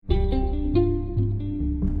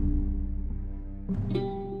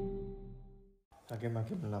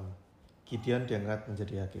Hakim 6. Gideon diangkat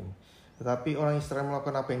menjadi hakim. Tetapi orang Israel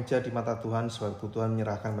melakukan apa yang jahat di mata Tuhan, sebab Tuhan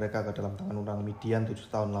menyerahkan mereka ke dalam tangan orang Midian 7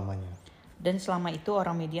 tahun lamanya. Dan selama itu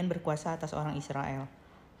orang Midian berkuasa atas orang Israel.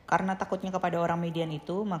 Karena takutnya kepada orang Midian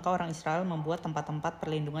itu, maka orang Israel membuat tempat-tempat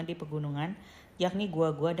perlindungan di pegunungan, yakni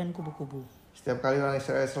gua-gua dan kubu-kubu. Setiap kali orang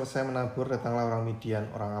Israel selesai menabur, datanglah orang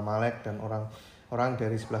Midian, orang Amalek, dan orang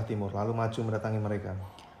dari sebelah timur, lalu maju mendatangi mereka.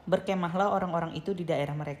 Berkemahlah orang-orang itu di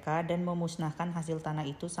daerah mereka dan memusnahkan hasil tanah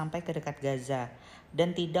itu sampai ke dekat Gaza,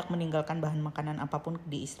 dan tidak meninggalkan bahan makanan apapun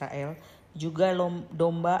di Israel, juga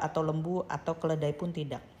domba atau lembu atau keledai pun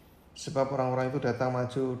tidak. Sebab orang-orang itu datang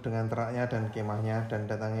maju dengan teraknya dan kemahnya, dan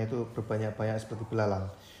datangnya itu berbanyak-banyak seperti belalang.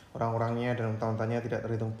 Orang-orangnya dan unta-untanya tidak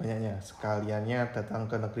terhitung banyaknya, sekaliannya datang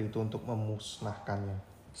ke negeri itu untuk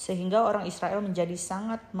memusnahkannya. Sehingga orang Israel menjadi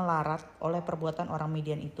sangat melarat oleh perbuatan orang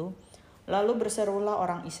Midian itu. Lalu berserulah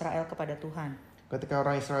orang Israel kepada Tuhan. Ketika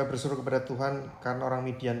orang Israel berseru kepada Tuhan karena orang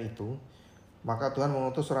Midian itu, maka Tuhan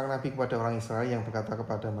mengutus seorang nabi kepada orang Israel yang berkata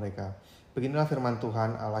kepada mereka, "Beginilah firman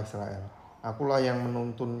Tuhan Allah Israel. Akulah yang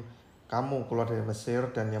menuntun kamu keluar dari Mesir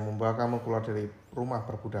dan yang membawa kamu keluar dari rumah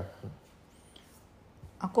perbudakan.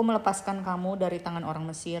 Aku melepaskan kamu dari tangan orang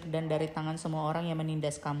Mesir dan dari tangan semua orang yang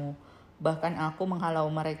menindas kamu. Bahkan aku menghalau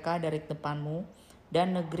mereka dari depanmu,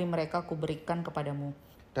 dan negeri mereka kuberikan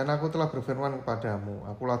kepadamu. Dan aku telah berfirman kepadamu,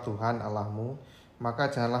 akulah Tuhan Allahmu, maka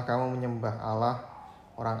janganlah kamu menyembah Allah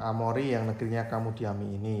orang Amori yang negerinya kamu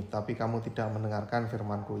diami ini, tapi kamu tidak mendengarkan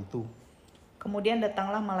firmanku itu." Kemudian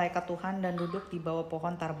datanglah malaikat Tuhan dan duduk di bawah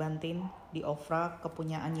pohon tarbantin di Ofra,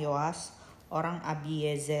 kepunyaan Yoas, orang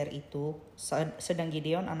Abiezer itu, sedang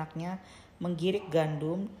Gideon anaknya menggirik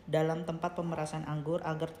gandum dalam tempat pemerasan anggur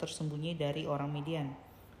agar tersembunyi dari orang Midian.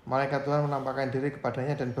 Malaikat Tuhan menampakkan diri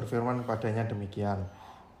kepadanya dan berfirman kepadanya demikian,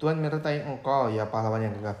 "Tuhan menyertai engkau, ya pahlawan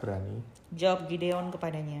yang gagah berani." Jawab Gideon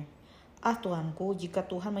kepadanya, "Ah Tuhanku, jika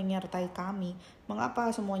Tuhan menyertai kami, mengapa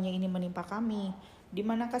semuanya ini menimpa kami? Di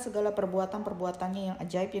manakah segala perbuatan-perbuatannya yang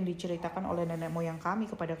ajaib yang diceritakan oleh nenek moyang kami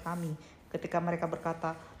kepada kami, ketika mereka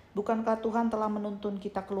berkata, bukankah Tuhan telah menuntun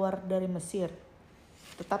kita keluar dari Mesir?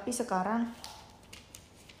 Tetapi sekarang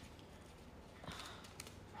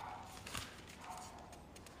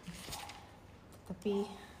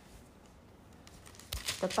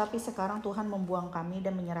Tuhan membuang kami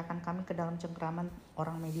dan menyerahkan kami ke dalam cengkraman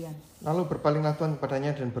orang Midian." Lalu berpalinglah Tuhan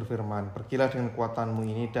kepadanya dan berfirman, "Pergilah dengan kekuatanmu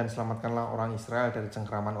ini dan selamatkanlah orang Israel dari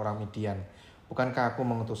cengkraman orang Midian. Bukankah aku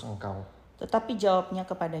mengutus engkau?" Tetapi jawabnya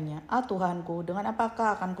kepadanya, "Ah Tuhanku, dengan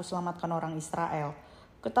apakah akan kuselamatkan orang Israel?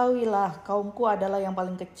 Ketahuilah, kaumku adalah yang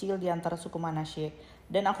paling kecil di antara suku Manasye,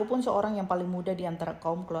 dan aku pun seorang yang paling muda di antara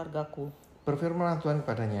kaum keluargaku." Berfirmanlah Tuhan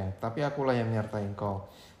kepadanya, "Tapi akulah yang menyertai engkau.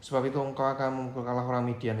 Sebab itu engkau akan memukulkanlah orang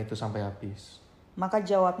Midian itu sampai habis." Maka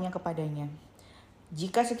jawabnya kepadanya,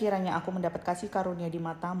 "Jika sekiranya aku mendapat kasih karunia di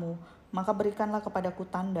matamu, maka berikanlah kepadaku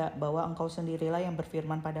tanda bahwa engkau sendirilah yang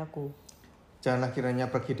berfirman padaku. Janganlah kiranya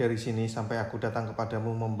pergi dari sini sampai aku datang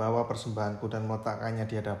kepadamu membawa persembahanku dan meletakkannya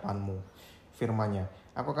di hadapanmu. Firman-Nya,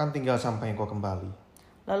 aku akan tinggal sampai engkau kembali."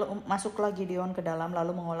 Lalu masuklah Gideon ke dalam,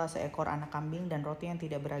 lalu mengolah seekor anak kambing dan roti yang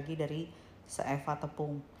tidak beragi dari seeva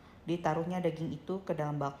tepung. Ditaruhnya daging itu ke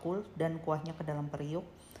dalam bakul dan kuahnya ke dalam periuk.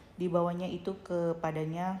 Dibawanya itu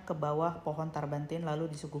kepadanya ke bawah pohon tarbantin,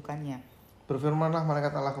 lalu disuguhkannya. Berfirmanlah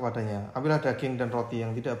malaikat Allah kepadanya, "Ambillah daging dan roti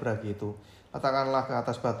yang tidak beragi itu, letakkanlah ke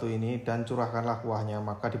atas batu ini dan curahkanlah kuahnya."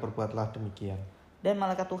 Maka diperbuatlah demikian. Dan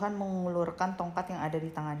malaikat Tuhan mengulurkan tongkat yang ada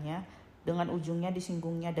di tangannya, dengan ujungnya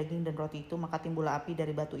disinggungnya daging dan roti itu, maka timbullah api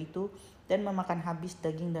dari batu itu dan memakan habis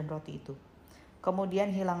daging dan roti itu. Kemudian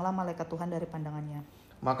hilanglah malaikat Tuhan dari pandangannya.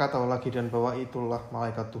 Maka tahulah Gideon bahwa itulah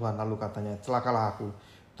malaikat Tuhan, lalu katanya, "Celakalah aku,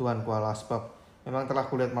 Tuhan kualah, sebab memang telah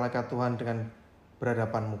kulihat malaikat Tuhan dengan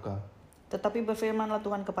berhadapan muka." Tetapi berfirmanlah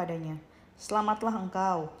Tuhan kepadanya, "Selamatlah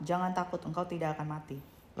engkau, jangan takut, engkau tidak akan mati."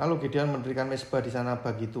 Lalu Gideon mendirikan mezbah di sana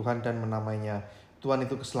bagi Tuhan dan menamainya, "Tuhan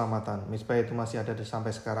itu keselamatan." Mezbah itu masih ada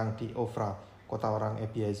sampai sekarang di Ofra, kota orang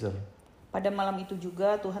Abiezer. Pada malam itu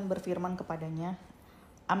juga Tuhan berfirman kepadanya,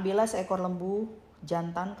 "Ambillah seekor lembu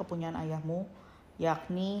jantan kepunyaan ayahmu,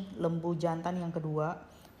 yakni lembu jantan yang kedua,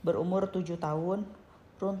 berumur 7 tahun,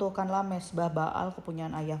 runtuhkanlah mezbah Baal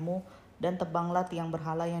kepunyaan ayahmu, dan tebanglah tiang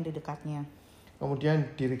berhala yang di dekatnya.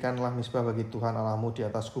 Kemudian dirikanlah mezbah bagi Tuhan Allahmu di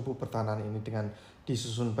atas kubu pertahanan ini dengan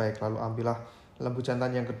disusun baik. Lalu ambillah lembu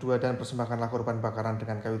jantan yang kedua dan persembahkanlah korban bakaran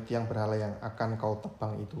dengan kayu tiang berhala yang akan kau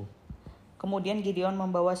tebang itu." Kemudian Gideon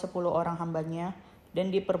membawa 10 orang hambanya,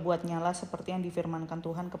 dan diperbuatnyalah seperti yang difirmankan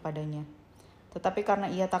Tuhan kepadanya. Tetapi karena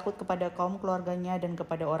ia takut kepada kaum keluarganya dan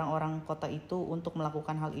kepada orang-orang kota itu untuk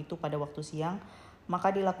melakukan hal itu pada waktu siang,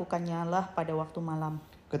 maka dilakukannya lah pada waktu malam.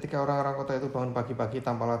 Ketika orang-orang kota itu bangun pagi-pagi,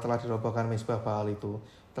 tampaklah telah dirobohkan mezbah Baal itu,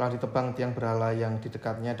 telah ditebang tiang berhala yang di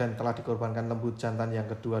dekatnya, dan telah dikorbankan lembu jantan yang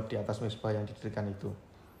kedua di atas mezbah yang didirikan itu.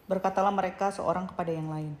 Berkatalah mereka seorang kepada yang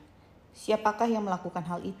lain, siapakah yang melakukan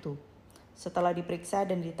hal itu? Setelah diperiksa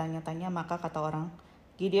dan ditanya-tanya, maka kata orang,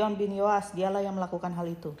 Gideon bin Yoas, dialah yang melakukan hal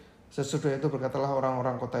itu. Sesudah itu berkatalah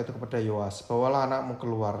orang-orang kota itu kepada Yoas, bawalah anakmu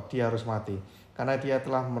keluar, dia harus mati, karena dia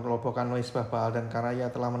telah merobohkan mezbah Baal dan karena ia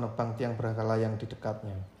telah menebang tiang berhala yang di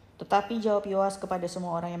dekatnya. Tetapi jawab Yoas kepada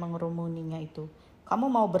semua orang yang mengerumuninya itu, kamu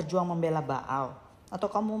mau berjuang membela Baal, atau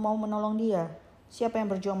kamu mau menolong dia? Siapa yang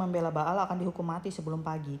berjuang membela Baal akan dihukum mati sebelum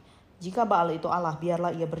pagi. Jika Baal itu Allah,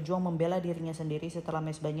 biarlah ia berjuang membela dirinya sendiri setelah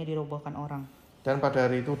mezbahnya dirobohkan orang. Dan pada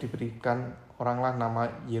hari itu diberikan oranglah nama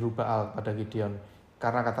Yerubbaal pada Gideon,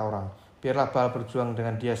 karena kata orang, biarlah Baal berjuang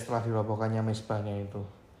dengan dia setelah dirobohkannya mezbahnya itu.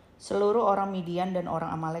 Seluruh orang Midian dan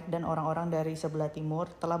orang Amalek dan orang-orang dari sebelah timur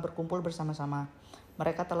telah berkumpul bersama-sama.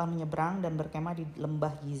 Mereka telah menyeberang dan berkemah di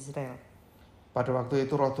lembah Yizreel. Pada waktu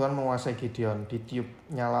itu roh Tuhan menguasai Gideon,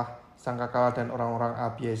 ditiupnyalah sangkakala dan orang-orang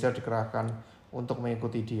Abiezer dikerahkan untuk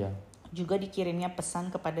mengikuti dia. Juga dikirimnya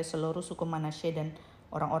pesan kepada seluruh suku Manasye dan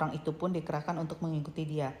orang-orang itu pun dikerahkan untuk mengikuti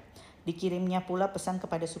dia. Dikirimnya pula pesan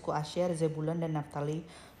kepada suku Asher, Zebulun dan Naftali,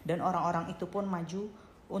 dan orang-orang itu pun maju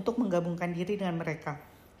untuk menggabungkan diri dengan mereka.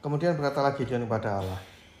 Kemudian berkatalah Gideon kepada Allah,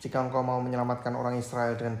 jika engkau mau menyelamatkan orang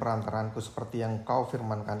Israel dengan perantaranku seperti yang kau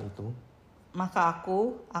firmankan itu, maka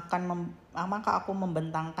aku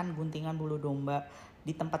membentangkan guntingan bulu domba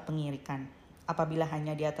di tempat pengirikan. Apabila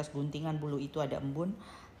hanya di atas guntingan bulu itu ada embun,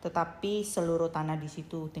 tetapi seluruh tanah di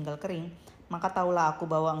situ tinggal kering, maka tahulah aku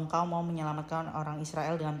bahwa engkau mau menyelamatkan orang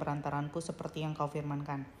Israel dengan perantaranku seperti yang kau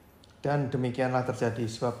firmankan. Dan demikianlah terjadi,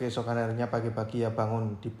 sebab keesokan harinya pagi-pagi ia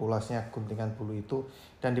bangun, dipulasnya guntingan bulu itu,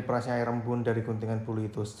 dan diperasnya air embun dari guntingan bulu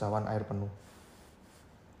itu secawan air penuh.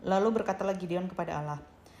 Lalu berkatalah Gideon kepada Allah,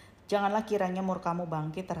 janganlah kiranya murkamu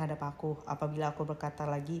bangkit terhadap aku, apabila aku berkata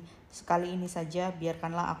lagi, sekali ini saja,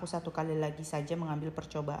 biarkanlah aku satu kali lagi saja mengambil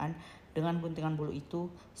percobaan dengan guntingan bulu itu,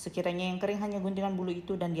 sekiranya yang kering hanya guntingan bulu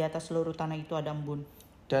itu dan di atas seluruh tanah itu ada embun.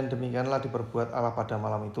 Dan demikianlah diperbuat Allah pada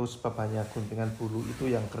malam itu, sebab hanya guntingan bulu itu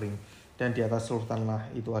yang kering, dan di atas seluruh tanah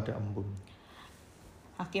itu ada embun.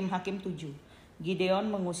 Hakim-Hakim 7. Gideon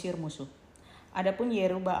mengusir musuh. Adapun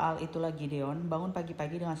Yerubbaal, itulah Gideon, bangun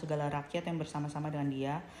pagi-pagi dengan segala rakyat yang bersama-sama dengan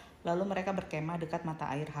dia, lalu mereka berkemah dekat mata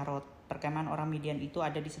air Harod. Perkemahan orang Midian itu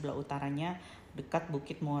ada di sebelah utaranya, dekat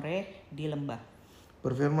bukit More di lembah.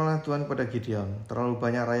 Berfirmanlah Tuhan kepada Gideon, terlalu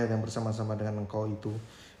banyak rakyat yang bersama-sama dengan engkau itu,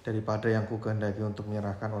 daripada yang ku kehendaki untuk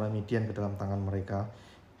menyerahkan orang Midian ke dalam tangan mereka.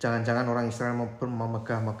 Jangan-jangan orang Israel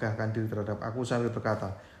memegah-megahkan diri terhadap aku sambil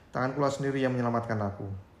berkata, tangankulah sendiri yang menyelamatkan aku.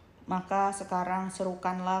 Maka sekarang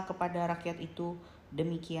serukanlah kepada rakyat itu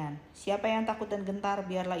demikian, siapa yang takut dan gentar,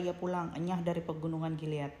 biarlah ia pulang, enyah dari pegunungan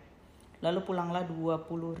Gilead. Lalu pulanglah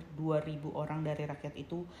 22.000 orang dari rakyat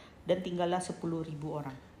itu, dan tinggallah 10.000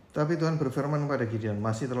 orang. Tapi Tuhan berfirman kepada Gideon,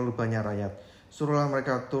 masih terlalu banyak rakyat, suruhlah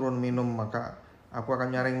mereka turun minum, maka aku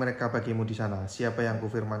akan nyaring mereka bagimu di sana. Siapa yang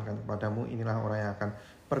kufirmankan kepadamu, inilah orang yang akan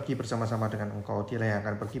pergi bersama-sama dengan engkau, dialah yang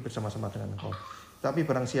akan pergi bersama-sama dengan engkau. Tapi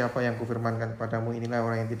barang siapa yang kufirmankan kepadamu, inilah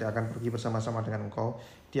orang yang tidak akan pergi bersama-sama dengan engkau,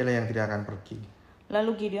 dialah yang tidak akan pergi.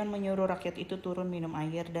 Lalu Gideon menyuruh rakyat itu turun minum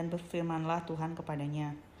air, dan berfirmanlah Tuhan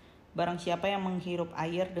kepadanya, barang siapa yang menghirup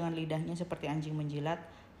air dengan lidahnya seperti anjing menjilat,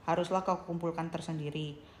 haruslah kau kumpulkan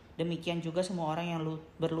tersendiri. Demikian juga semua orang yang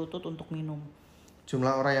berlutut untuk minum.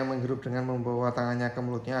 Jumlah orang yang menghirup dengan membawa tangannya ke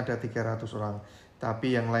mulutnya ada 300 orang,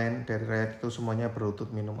 tapi yang lain dari rakyat itu semuanya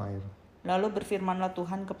berlutut minum air. Lalu berfirmanlah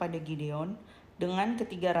Tuhan kepada Gideon, dengan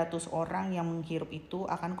ke-300 orang yang menghirup itu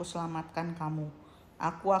akan kuselamatkan kamu.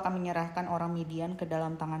 Aku akan menyerahkan orang Midian ke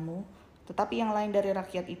dalam tanganmu, tetapi yang lain dari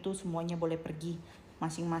rakyat itu semuanya boleh pergi,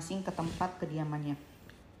 masing-masing ke tempat kediamannya.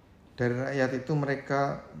 Dari rakyat itu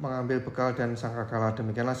mereka mengambil bekal dan sangkakala,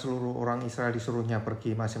 demikianlah seluruh orang Israel disuruhnya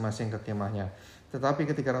pergi masing-masing ke kemahnya. Tetapi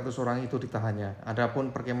ke-300 orang itu ditahannya. Adapun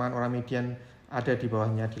perkemahan orang Midian ada di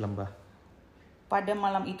bawahnya di lembah. Pada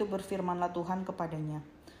malam itu berfirmanlah Tuhan kepadanya,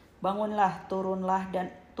 bangunlah,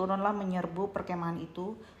 turunlah menyerbu perkemahan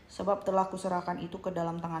itu, sebab telah kuserahkan itu ke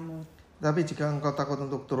dalam tanganmu. Tapi jika engkau takut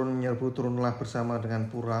untuk turun menyerbu, turunlah bersama dengan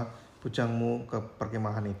Pura bujangmu ke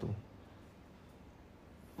perkemahan itu.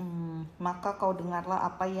 Maka kau dengarlah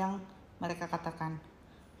apa yang mereka katakan.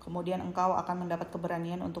 Kemudian engkau akan mendapat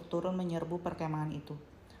keberanian untuk turun menyerbu perkemahan itu.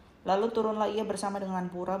 Lalu turunlah ia bersama dengan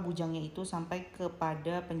Pura bujangnya itu sampai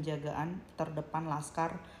kepada penjagaan terdepan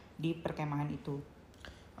laskar di perkemahan itu.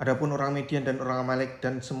 Adapun orang Midian dan orang Amalek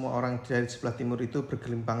dan semua orang dari sebelah timur itu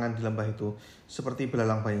bergelimpangan di lembah itu seperti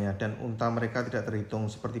belalang banyaknya, dan unta mereka tidak terhitung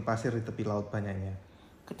seperti pasir di tepi laut banyaknya.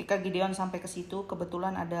 Ketika Gideon sampai ke situ,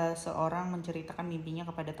 kebetulan ada seorang menceritakan mimpinya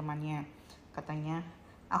kepada temannya. Katanya,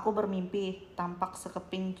 aku bermimpi tampak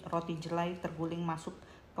sekeping roti jelai terguling masuk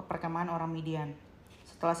ke perkemahan orang Midian.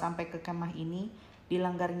 Setelah sampai ke kemah ini,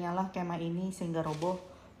 dilanggarinya kemah ini sehingga roboh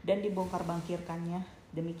dan dibongkar bangkirkannya.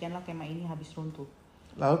 Demikianlah kemah ini habis runtuh.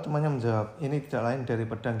 Lalu temannya menjawab, ini tidak lain dari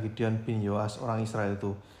pedang Gideon bin Yoas orang Israel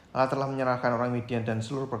itu. Allah telah menyerahkan orang Midian dan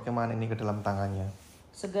seluruh perkemahan ini ke dalam tangannya.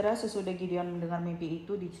 Segera sesudah Gideon mendengar mimpi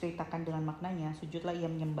itu diceritakan dengan maknanya, sujudlah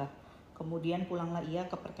ia menyembah. Kemudian pulanglah ia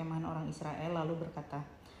ke perkemahan orang Israel lalu berkata,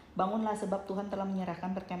 bangunlah sebab Tuhan telah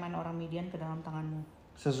menyerahkan perkemahan orang Midian ke dalam tanganmu.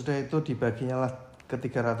 Sesudah itu dibaginya ke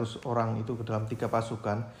 300 orang itu ke dalam 3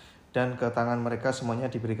 pasukan, dan ke tangan mereka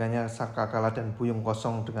semuanya diberikannya sangkakala dan buyung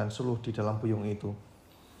kosong dengan suluh di dalam buyung itu.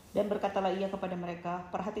 Dan berkatalah ia kepada mereka,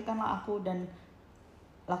 perhatikanlah aku dan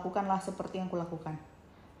lakukanlah seperti yang kulakukan.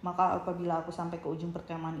 Maka apabila aku sampai ke ujung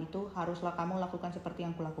perkemahan itu, haruslah kamu lakukan seperti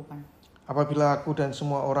yang kulakukan. Apabila aku dan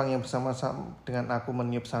semua orang yang bersama-sama dengan aku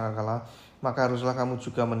meniup sangkakala, maka haruslah kamu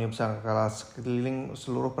juga meniup sangkakala sekeliling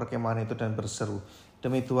seluruh perkemahan itu dan berseru,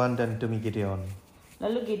 demi Tuhan dan demi Gideon.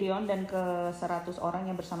 Lalu Gideon dan ke 100 orang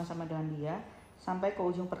yang bersama-sama dengan dia sampai ke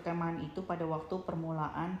ujung perkemahan itu pada waktu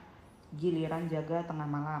permulaan giliran jaga tengah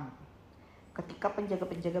malam. Ketika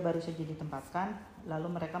penjaga-penjaga baru saja ditempatkan, lalu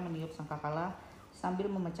mereka meniup sangkakala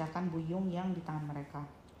sambil memecahkan buyung yang di tangan mereka.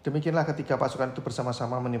 Demikianlah ketika pasukan itu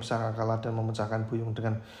bersama-sama meniup sangkakala dan memecahkan buyung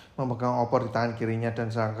dengan memegang opor di tangan kirinya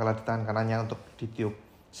dan sangkakala di tangan kanannya untuk ditiup,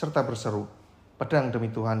 serta berseru, pedang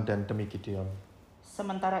demi Tuhan dan demi Gideon.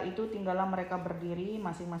 Sementara itu tinggallah mereka berdiri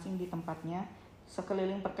masing-masing di tempatnya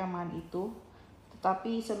sekeliling perkemahan itu,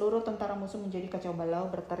 tetapi seluruh tentara musuh menjadi kacau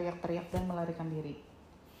balau, berteriak-teriak dan melarikan diri.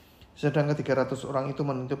 Sedang ke 300 orang itu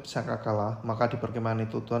meniup sangkakala, maka di perkemahan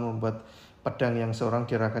itu Tuhan membuat pedang yang seorang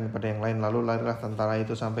diarahkan kepada yang lain. Lalu larilah tentara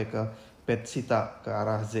itu sampai ke Bet-sita, ke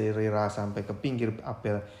arah Zerera, sampai ke pinggir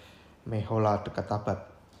Abel Mehola dekat Tabat.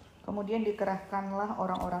 Kemudian dikerahkanlah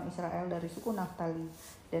orang-orang Israel dari suku Naftali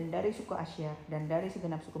dan dari suku Asyar dan dari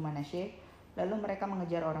segenap suku Manasye, lalu mereka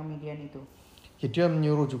mengejar orang Midian itu. Gideon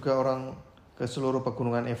menyuruh juga orang ke seluruh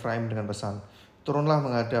pegunungan Efraim dengan pesan, turunlah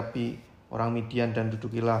menghadapi orang Midian dan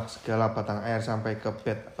dudukilah segala batang air sampai ke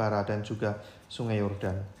Bet-bara dan juga sungai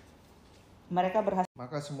Yordan.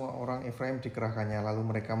 Maka semua orang Efraim dikerahkannya, lalu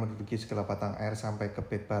mereka menduduki segala batang air sampai ke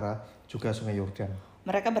Bet-bara juga sungai Yordan.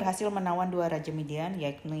 Mereka berhasil menawan 2 raja Midian,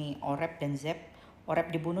 yakni Oreb dan Zeb.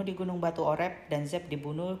 Oreb dibunuh di gunung batu Oreb dan Zeb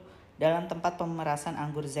dibunuh dalam tempat pemerasan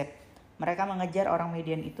anggur Zeb. Mereka mengejar orang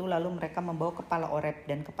Midian itu, lalu mereka membawa kepala Oreb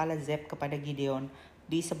dan kepala Zeb kepada Gideon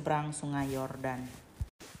di seberang sungai Yordan.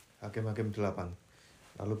 Hakim-Hakim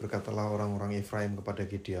 8. Lalu berkatalah orang-orang Efraim kepada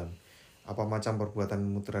Gideon, apa macam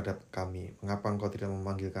perbuatanmu terhadap kami? Mengapa engkau tidak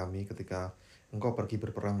memanggil kami ketika engkau pergi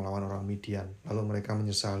berperang melawan orang Midian? Lalu mereka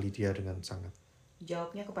menyesali dia dengan sangat.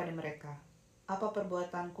 Jawabnya kepada mereka, apa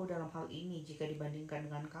perbuatanku dalam hal ini jika dibandingkan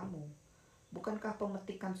dengan kamu? Bukankah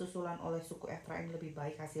pemetikan susulan oleh suku Efraim lebih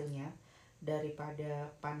baik hasilnya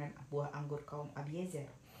daripada panen buah anggur kaum Abiezer?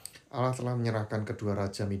 Allah telah menyerahkan kedua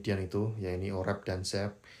raja Midian itu, yaitu Oreb dan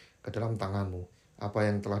Zeb, ke dalam tanganmu. Apa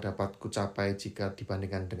yang telah dapat kucapai jika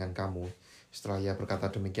dibandingkan dengan kamu? Setelah ia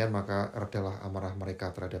berkata demikian, maka redalah amarah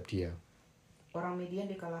mereka terhadap dia. Orang Midian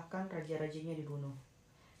dikalahkan, raja-rajanya dibunuh.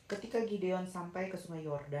 Ketika Gideon sampai ke sungai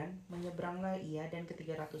Yordan, menyeberanglah ia dan ke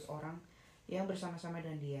 300 orang yang bersama-sama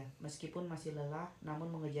dengan dia, meskipun masih lelah,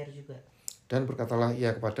 namun mengejar juga. Dan berkatalah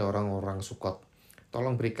ia kepada orang-orang Sukot,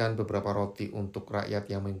 tolong berikan beberapa roti untuk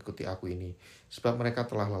rakyat yang mengikuti aku ini, sebab mereka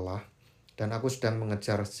telah lelah, dan aku sedang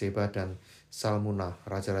mengejar Zebah dan Salmunah,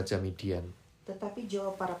 raja-raja Midian. Tetapi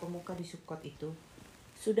jawab para pemuka di Sukot itu,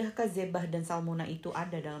 sudahkah Zebah dan Salmunah itu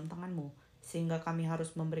ada dalam tanganmu, sehingga kami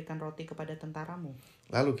harus memberikan roti kepada tentaramu?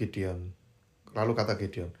 Lalu kata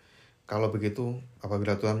Gideon, kalau begitu,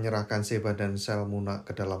 apabila Tuhan menyerahkan Zebah dan Salmunah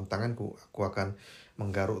ke dalam tanganku, aku akan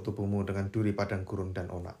menggaruk tubuhmu dengan duri padang gurun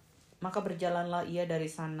dan onak. Maka berjalanlah ia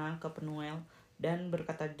dari sana ke Penuel, dan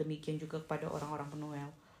berkata demikian juga kepada orang-orang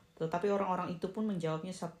Penuel. Tetapi orang-orang itu pun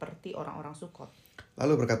menjawabnya seperti orang-orang Sukot.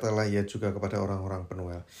 Lalu berkatalah ia juga kepada orang-orang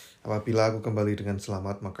Penuel, apabila aku kembali dengan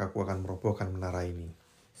selamat, maka aku akan merobohkan menara ini.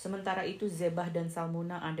 Sementara itu Zebah dan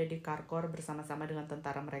Salmunah ada di Karkor bersama-sama dengan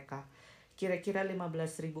tentara mereka, kira-kira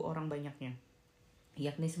 15.000 orang banyaknya,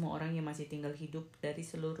 yakni semua orang yang masih tinggal hidup dari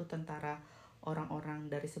seluruh tentara orang-orang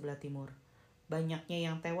dari sebelah timur. Banyaknya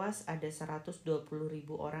yang tewas, ada 120.000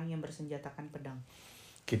 orang yang bersenjatakan pedang.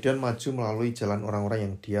 Gideon maju melalui jalan orang-orang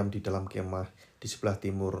yang diam di dalam kemah di sebelah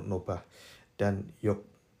timur Nobah dan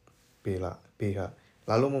Yokbeha,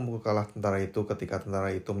 lalu membukalah tentara itu ketika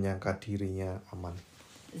tentara itu menyangka dirinya aman.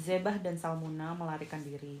 Zebah dan Salmunah melarikan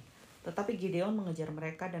diri. Tetapi Gideon mengejar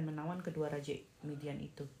mereka dan menawan kedua raja Midian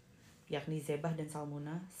itu, yakni Zebah dan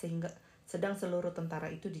Salmuna, sehingga sedang seluruh tentara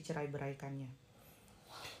itu dicerai-beraikannya.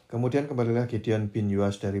 Kemudian kembalilah Gideon bin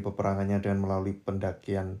Yoas dari peperangannya dengan melalui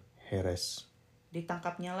pendakian Heres.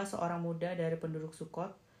 Ditangkapnyalah seorang muda dari penduduk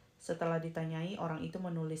Sukot. Setelah ditanyai, orang itu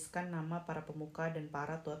menuliskan nama para pemuka dan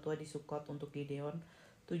para tua-tua di Sukot untuk Gideon,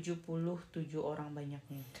 77 orang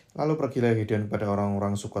banyaknya. Lalu pergilah Gideon kepada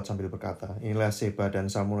orang-orang Sukot sambil berkata, inilah Seba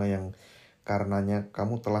dan Salmuna yang karenanya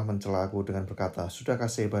kamu telah mencela aku dengan berkata,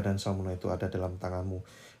 sudahkah Seba dan Salmuna itu ada dalam tanganmu,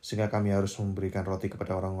 sehingga kami harus memberikan roti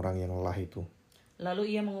kepada orang-orang yang lelah itu.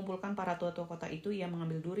 Lalu ia mengumpulkan para tua-tua kota itu, ia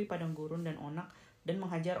mengambil duri, padang gurun, dan onak, dan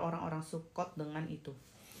menghajar orang-orang Sukot dengan itu.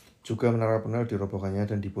 Juga menara-penara dirobohkannya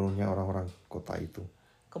dan dibunuhnya orang-orang kota itu.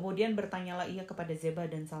 Kemudian bertanyalah ia kepada Zeba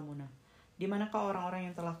dan Salmuna, di manakah orang-orang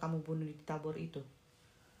yang telah kamu bunuh di Tabor itu?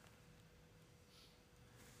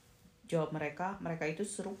 Jawab mereka, mereka itu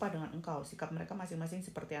serupa dengan engkau, sikap mereka masing-masing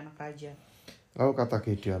seperti anak raja. Lalu kata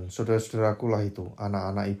Gideon, saudara-saudaraku lah itu,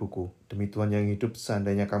 anak-anak ibuku. Demi Tuhan yang hidup,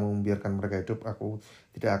 seandainya kamu membiarkan mereka hidup, aku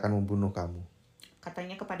tidak akan membunuh kamu.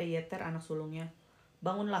 Katanya kepada Yeter anak sulungnya,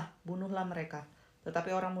 bangunlah, bunuhlah mereka.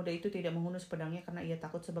 Tetapi orang muda itu tidak menghunus pedangnya karena ia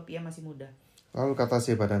takut sebab ia masih muda. Lalu kata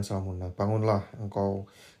Seba dan Salmuna, bangunlah engkau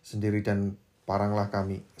sendiri dan paranglah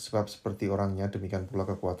kami, sebab seperti orangnya demikian pula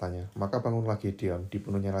kekuatannya. Maka bangunlah Gideon,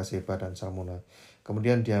 dibunuhnya Seba dan Salmuna.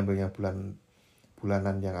 Kemudian diambilnya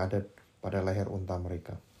bulanan yang ada pada leher unta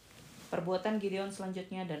mereka. Perbuatan Gideon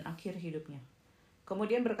selanjutnya dan akhir hidupnya.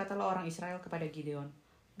 Kemudian berkatalah orang Israel kepada Gideon,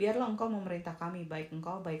 biarlah engkau memerintah kami, baik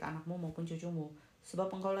engkau, baik anakmu maupun cucumu,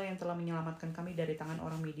 sebab engkaulah yang telah menyelamatkan kami dari tangan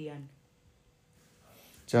orang Midian.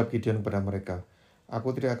 Jawab Gideon kepada mereka,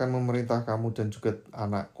 aku tidak akan memerintah kamu dan juga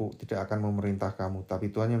anakku tidak akan memerintah kamu,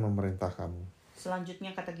 tapi Tuhan yang memerintah kamu.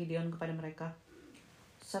 Selanjutnya kata Gideon kepada mereka,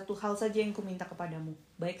 satu hal saja yang kuminta kepadamu,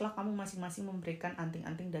 baiklah kamu masing-masing memberikan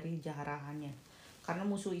anting-anting dari jaharahannya, karena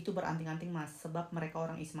musuh itu beranting-anting emas, sebab mereka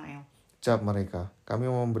orang Ismail. Jawab mereka, kami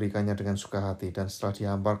mau memberikannya dengan suka hati, dan setelah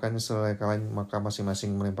dihamparkannya selai kain, maka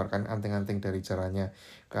masing-masing melemparkan anting-anting dari jaranya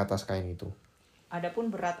ke atas kain itu.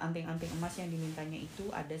 Adapun berat anting-anting emas yang dimintanya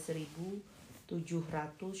itu ada 1.700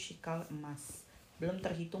 shikal emas, belum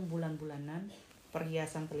terhitung bulan-bulanan,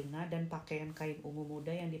 perhiasan telinga, dan pakaian kain ungu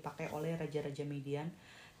muda yang dipakai oleh raja-raja Midian,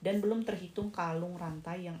 dan belum terhitung kalung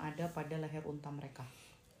rantai yang ada pada leher unta mereka.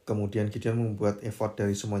 Kemudian Gideon membuat efod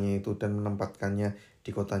dari semuanya itu dan menempatkannya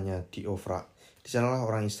di kotanya di Ofra. Di sanalah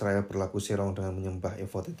orang Israel berlaku serong dengan menyembah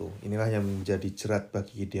efod itu. Inilah yang menjadi jerat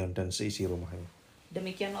bagi Gideon dan seisi rumahnya.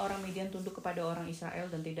 Demikianlah orang Midian tunduk kepada orang Israel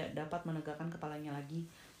dan tidak dapat menegakkan kepalanya lagi.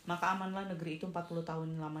 Maka amanlah negeri itu 40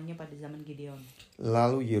 tahun lamanya pada zaman Gideon.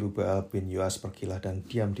 Lalu Yerubbaal bin Yoas pergilah dan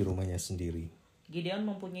diam di rumahnya sendiri. Gideon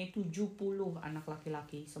mempunyai 70 anak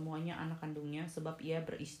laki-laki, semuanya anak kandungnya, sebab ia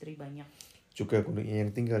beristri banyak. Juga kunduknya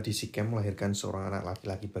yang tinggal di Sikem melahirkan seorang anak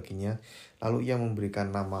laki-laki baginya, lalu ia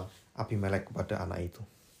memberikan nama Abimelek kepada anak itu.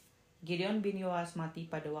 Gideon bin Yoas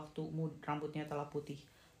mati pada waktu rambutnya telah putih,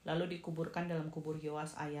 lalu dikuburkan dalam kubur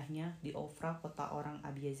Yoas ayahnya di Ofra, kota orang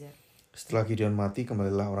Abiezer. Setelah Gideon mati,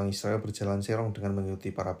 kembalilah orang Israel berjalan serong dengan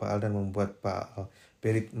mengikuti para Baal dan membuat Baal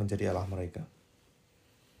Berit menjadi Allah mereka.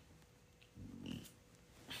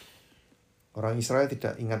 Orang Israel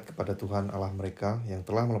tidak ingat kepada Tuhan Allah mereka yang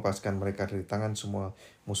telah melepaskan mereka dari tangan semua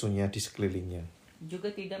musuhnya di sekelilingnya.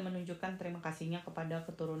 Juga tidak menunjukkan terima kasihnya kepada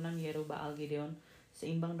keturunan Yerubbaal Gideon,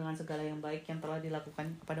 seimbang dengan segala yang baik yang telah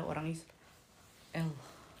dilakukan kepada orang Israel.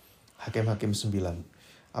 Hakim-Hakim 9.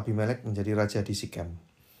 Abimelek menjadi raja di Sikem.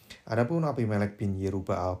 Adapun Abimelek bin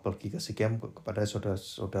Yerubbaal pergi ke Sikem kepada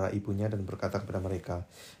saudara-saudara ibunya dan berkata kepada mereka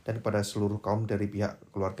dan kepada seluruh kaum dari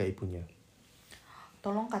pihak keluarga ibunya,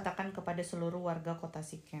 tolong katakan kepada seluruh warga kota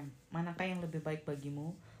Sikem, manakah yang lebih baik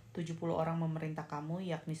bagimu, 70 orang memerintah kamu,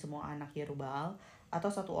 yakni semua anak Yerubbaal, atau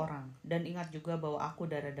satu orang, dan ingat juga bahwa aku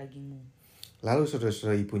darah dagingmu. Lalu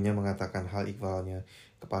saudara-saudara ibunya mengatakan hal ikhwalnya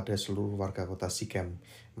kepada seluruh warga kota Sikem.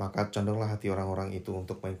 Maka condonglah hati orang-orang itu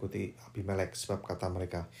untuk mengikuti Abimelek, sebab kata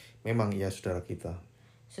mereka, memang ia saudara kita.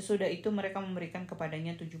 Sesudah itu mereka memberikan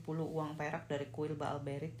kepadanya 70 uang perak dari kuil Baal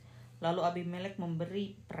Berit. Lalu Abimelek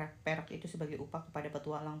memberi perak itu sebagai upah kepada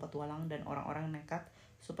petualang-petualang dan orang-orang nekat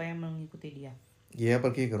supaya mengikuti dia. Ia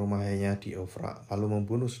pergi ke rumahnya di Ofra, lalu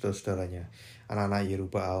membunuh saudara-saudaranya, anak-anak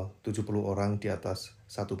Yerubbaal, 70 orang di atas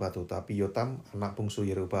satu batu. Tapi Yotam, anak bungsu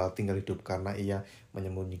Yerubbaal, tinggal hidup karena ia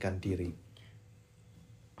menyembunyikan diri.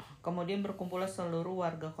 Kemudian berkumpullah seluruh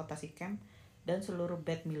warga kota Sikem dan seluruh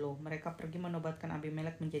Bet Milo. Mereka pergi menobatkan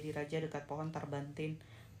Abimelek menjadi raja dekat pohon Tarbantin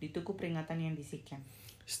di tugu peringatan yang di Sikem.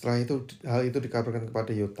 Setelah itu, hal itu dikabarkan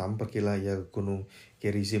kepada Yotam, pergilah ia ke gunung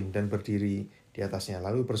Gerizim dan berdiri di atasnya.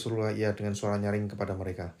 Lalu berserulah ia dengan suara nyaring kepada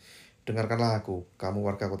mereka, Dengarkanlah aku, kamu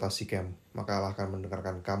warga kota Sikem, maka Allah akan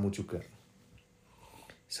mendengarkan kamu juga.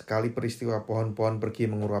 Sekali peristiwa pohon-pohon pergi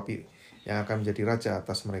mengurapi yang akan menjadi raja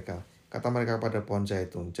atas mereka. Kata mereka kepada pohon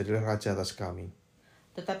zaitun, jadilah raja atas kami.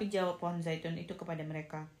 Tetapi jawab pohon zaitun itu kepada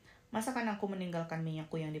mereka, masakan aku meninggalkan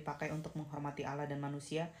minyakku yang dipakai untuk menghormati Allah dan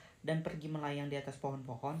manusia dan pergi melayang di atas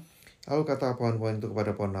pohon-pohon? Lalu kata pohon-pohon itu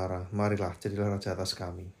kepada pohon ara, marilah jadilah raja atas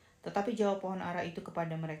kami. Tetapi jawab pohon ara itu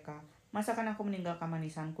kepada mereka, masakan aku meninggalkan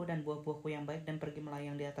manisanku dan buah-buahku yang baik dan pergi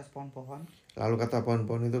melayang di atas pohon-pohon? Lalu kata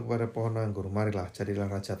pohon-pohon itu kepada pohon anggur, marilah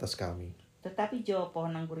jadilah raja atas kami. Tetapi jawab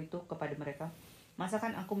pohon anggur itu kepada mereka,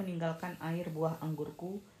 masakan aku meninggalkan air buah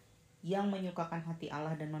anggurku yang menyukakan hati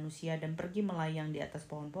Allah dan manusia dan pergi melayang di atas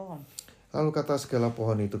pohon-pohon? Lalu kata segala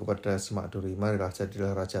pohon itu kepada semak duri, marilah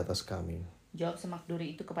jadilah raja atas kami. Jawab semak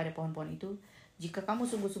duri itu kepada pohon-pohon itu, jika kamu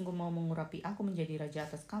sungguh-sungguh mau mengurapi aku menjadi raja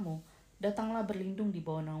atas kamu, datanglah berlindung di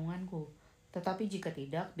bawah naunganku. Tetapi jika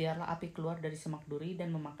tidak, biarlah api keluar dari semak duri dan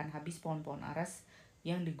memakan habis pohon-pohon aras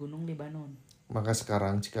yang di gunung Libanon. Maka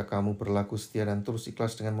sekarang jika kamu berlaku setia dan terus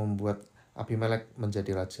ikhlas dengan membuat Abimelek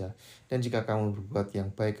menjadi raja, dan jika kamu berbuat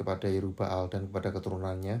yang baik kepada Yerubbaal dan kepada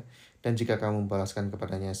keturunannya, dan jika kamu membalaskan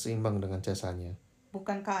kepadanya seimbang dengan jasanya,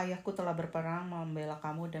 bukankah ayahku telah berperang membela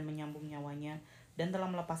kamu dan menyambung nyawanya, dan telah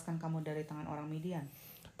melepaskan kamu dari tangan orang Midian?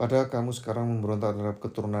 padahal kamu sekarang memberontak terhadap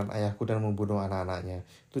keturunan ayahku dan membunuh anak-anaknya,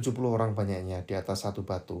 70 orang banyaknya di atas satu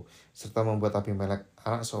batu, serta membuat Abimelek,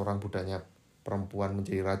 anak seorang budaknya perempuan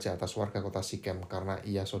menjadi raja atas warga kota Sikem karena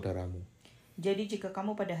ia saudaramu. Jadi jika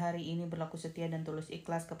kamu pada hari ini berlaku setia dan tulus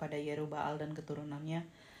ikhlas kepada Yerubbaal dan keturunannya,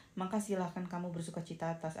 maka silahkan kamu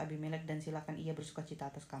bersukacita atas Abimelek dan silahkan ia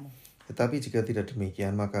bersukacita atas kamu. Tetapi jika tidak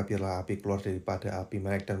demikian, maka biarlah api keluar daripada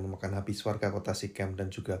Abimelek dan memakan habis warga kota Sikem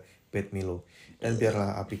dan juga Bet Milo. Dan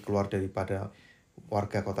biarlah api keluar daripada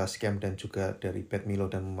warga kota Sikem dan juga dari Bet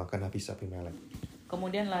Milo dan memakan habis Abimelek.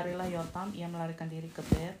 Kemudian larilah Yotam, ia melarikan diri ke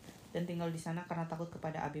Ber dan tinggal di sana karena takut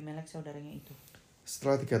kepada Abimelek saudaranya itu.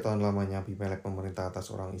 Setelah 3 tahun lamanya Abimelek memerintah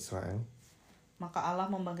atas orang Israel, maka Allah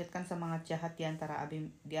membangkitkan semangat jahat di antara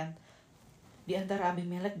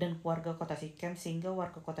Abimelek dan keluarga kota Sikem, sehingga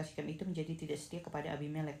warga kota Sikem itu menjadi tidak setia kepada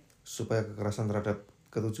Abimelek. supaya kekerasan terhadap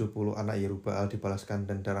ke-70 anak Yerubbaal dibalaskan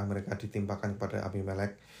dan darah mereka ditimpakan kepada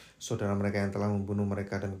Abimelek, saudara mereka yang telah membunuh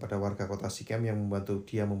mereka, dan kepada warga kota Sikem yang membantu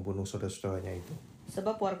dia membunuh saudara-saudaranya itu.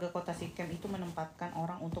 Sebab warga kota Sikem itu menempatkan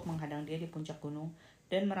orang untuk menghadang dia di puncak gunung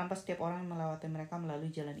dan merampas setiap orang yang melewati mereka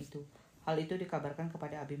melalui jalan itu. Hal itu dikabarkan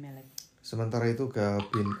kepada Abimelek. Sementara itu Gaal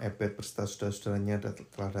bin Ebed berserta saudara-saudaranya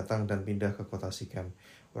telah datang dan pindah ke kota Sikem.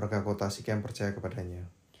 Warga kota Sikem percaya kepadanya.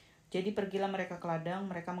 Jadi pergilah mereka ke ladang,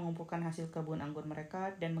 mereka mengumpulkan hasil kebun anggur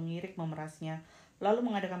mereka dan mengirik memerasnya, lalu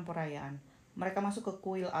mengadakan perayaan. Mereka masuk ke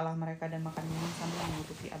kuil Allah mereka dan makan minum sambil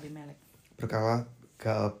mengutuki Abimelek. Berkala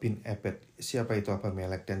Gaal bin Ebed, siapa itu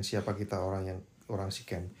Abimelek dan siapa kita orang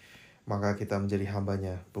Sikem? Maka kita menjadi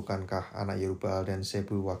hambanya, bukankah anak Yerubbaal dan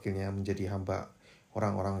Zebul wakilnya menjadi hamba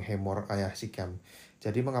orang-orang Hemor ayah Sikem?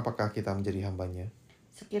 Jadi mengapakah kita menjadi hambanya?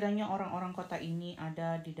 Sekiranya orang-orang kota ini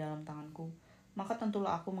ada di dalam tanganku, maka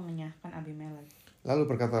tentulah aku mengenyahkan Abimelek. Lalu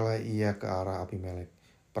berkatalah ia ke arah Abimelek,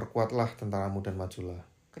 perkuatlah tentaramu dan majulah.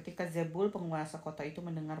 Ketika Zebul penguasa kota itu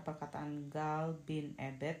mendengar perkataan Gaal bin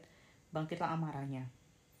Ebed, bangkitlah amarahnya.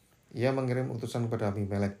 Ia mengirim utusan kepada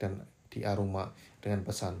Abimelek dan di Aruma dengan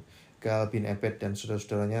pesan, Gaal bin Ebed dan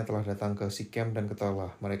saudara-saudaranya telah datang ke Sikem dan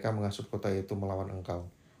ketahuilah mereka menghasut kota itu melawan engkau.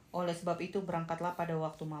 Oleh sebab itu berangkatlah pada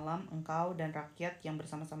waktu malam engkau dan rakyat yang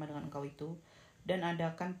bersama-sama dengan engkau itu, dan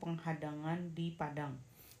adakan penghadangan di padang.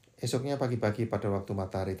 Esoknya pagi-pagi pada waktu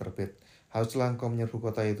matahari terbit, haruslah engkau menyerbu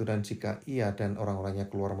kota itu, dan jika ia dan orang-orangnya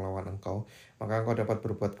keluar melawan engkau, maka engkau dapat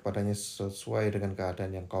berbuat kepadanya sesuai dengan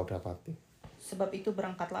keadaan yang kau dapati. Sebab itu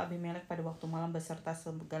berangkatlah Abimelek pada waktu malam beserta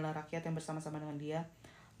segala rakyat yang bersama-sama dengan dia.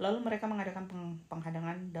 Lalu mereka mengadakan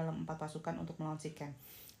penghadangan dalam 4 pasukan untuk melawan Sikem.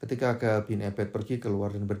 Ketika Gaal bin Ebed pergi keluar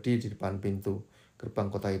dan berdiri di depan pintu gerbang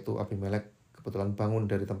kota itu, Abimelek kebetulan bangun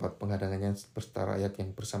dari tempat penghadangannya beserta rakyat yang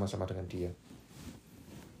bersama-sama dengan dia.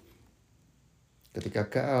 Ketika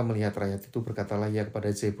Gaal melihat rakyat itu, berkatalah ia kepada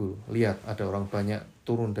Zebul, lihat ada orang banyak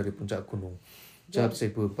turun dari puncak gunung. Jawab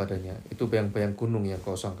Zebul padanya, itu bayang-bayang gunung yang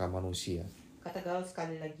kau sangka manusia. Kata Gaal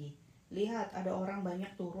sekali lagi, lihat ada orang banyak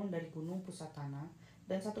turun dari gunung pusat tanah,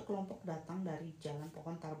 dan satu kelompok datang dari jalan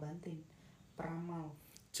pohon tarbantin, peramal.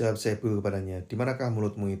 Jawab Zebul kepadanya, di manakah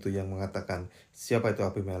mulutmu itu yang mengatakan, siapa itu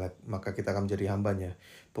Abimelek, maka kita akan menjadi hambanya?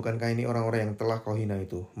 Bukankah ini orang-orang yang telah kau hina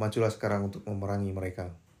itu? Majulah sekarang untuk memerangi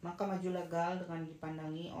mereka. Maka majulah Gaal dengan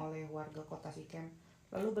dipandangi oleh warga kota Sikem,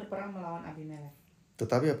 lalu berperang melawan Abimelek.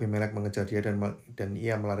 Tetapi Abimelek mengejar dia dan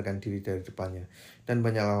ia melarikan diri dari depannya, dan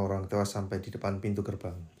banyaklah orang tewas sampai di depan pintu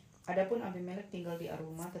gerbang. Adapun Abimelek tinggal di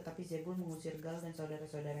Aruma, tetapi Zebul mengusir Gal dan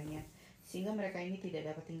saudara-saudaranya, sehingga mereka ini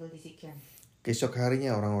tidak dapat tinggal di Sikem. Keesok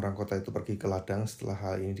harinya orang-orang kota itu pergi ke ladang setelah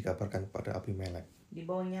hal ini dikabarkan kepada Abimelek.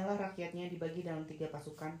 Dibawanya lah rakyatnya dibagi dalam 3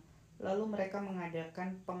 pasukan, lalu mereka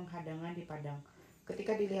mengadakan penghadangan di padang.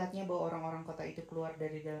 Ketika dilihatnya bahwa orang-orang kota itu keluar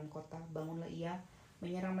dari dalam kota, bangunlah ia,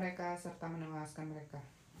 menyerang mereka serta menewaskan mereka.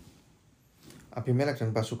 Abimelek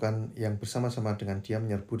dan pasukan yang bersama-sama dengan dia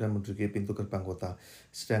menyerbu dan menduduki pintu gerbang kota,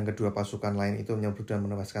 sedang kedua pasukan lain itu menyerbu dan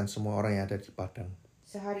menewaskan semua orang yang ada di padang.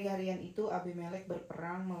 Sehari-harian itu Abimelek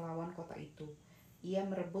berperang melawan kota itu. Ia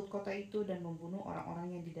merebut kota itu dan membunuh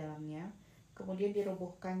orang-orang yang di dalamnya. Kemudian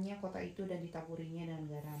dirobohkannya kota itu dan ditaburinya dengan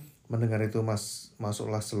garam. Mendengar itu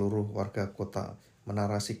masuklah seluruh warga kota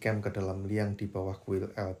menara Sikem ke dalam liang di bawah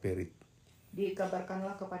kuil El-Berit.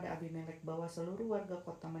 Dikabarkanlah kepada Abimelek bahwa seluruh warga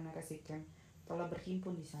kota menara Sikem telah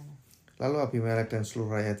berhimpun di sana. Lalu Abimelek dan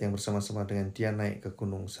seluruh rakyat yang bersama-sama dengan dia naik ke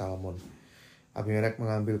gunung Salmon. Abimelek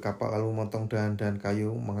mengambil kapal lalu memotong dahan-dahan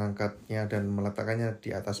kayu, mengangkatnya dan meletakkannya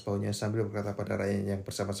di atas baunya sambil berkata pada rakyat yang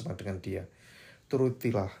bersama-sama dengan dia,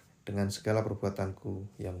 "Turutilah dengan segala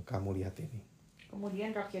perbuatanku yang kamu lihat ini."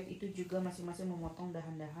 Kemudian rakyat itu juga masing-masing memotong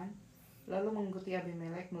dahan-dahan, lalu mengikuti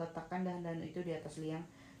Abimelek meletakkan dahan-dahan itu di atas liang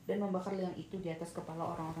dan membakar liang itu di atas kepala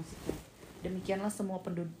orang-orang Sikem. Demikianlah semua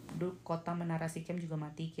penduduk kota menara Sikem juga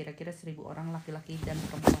mati, kira-kira 1.000 orang laki-laki dan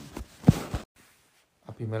perempuan.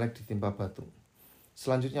 Abimelek ditimpa batu.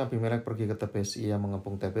 Selanjutnya Abimelek pergi ke Tebes, ia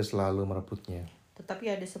mengepung Tebes lalu merebutnya. Tetapi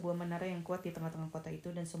ada sebuah menara yang kuat di tengah-tengah kota itu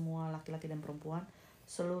dan semua laki-laki dan perempuan,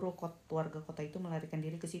 seluruh warga kota itu melarikan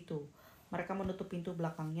diri ke situ. Mereka menutup pintu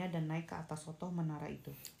belakangnya dan naik ke atas sotoh menara itu.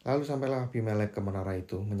 Lalu sampailah Abimelek ke menara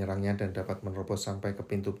itu, menyerangnya dan dapat menerobos sampai ke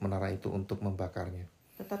pintu menara itu untuk membakarnya.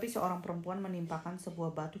 Tetapi seorang perempuan menimpakan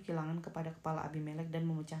sebuah batu kilangan kepada kepala Abimelek dan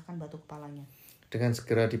memecahkan batu kepalanya. Dengan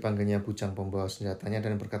segera dipanggilnya bujang pembawa senjatanya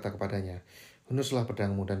dan berkata kepadanya, "Hunuslah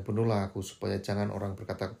pedangmu dan bunuhlah aku, supaya jangan orang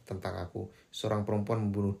berkata tentang aku, seorang perempuan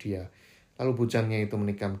membunuh dia." Lalu bujangnya itu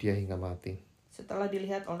menikam dia hingga mati. Setelah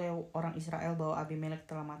dilihat oleh orang Israel bahwa Abimelek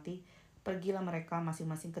telah mati, pergilah mereka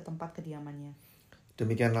masing-masing ke tempat kediamannya.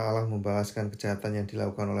 Demikianlah Allah membalaskan kejahatan yang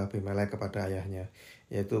dilakukan oleh Abimelek kepada ayahnya,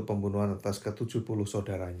 yaitu pembunuhan atas ke-70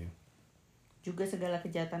 saudaranya. Juga segala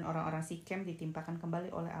kejahatan orang-orang Sikem ditimpakan kembali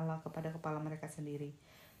oleh Allah kepada kepala mereka sendiri.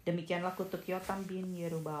 Demikianlah kutuk Yotam bin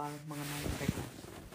Yerubbaal mengenai mereka.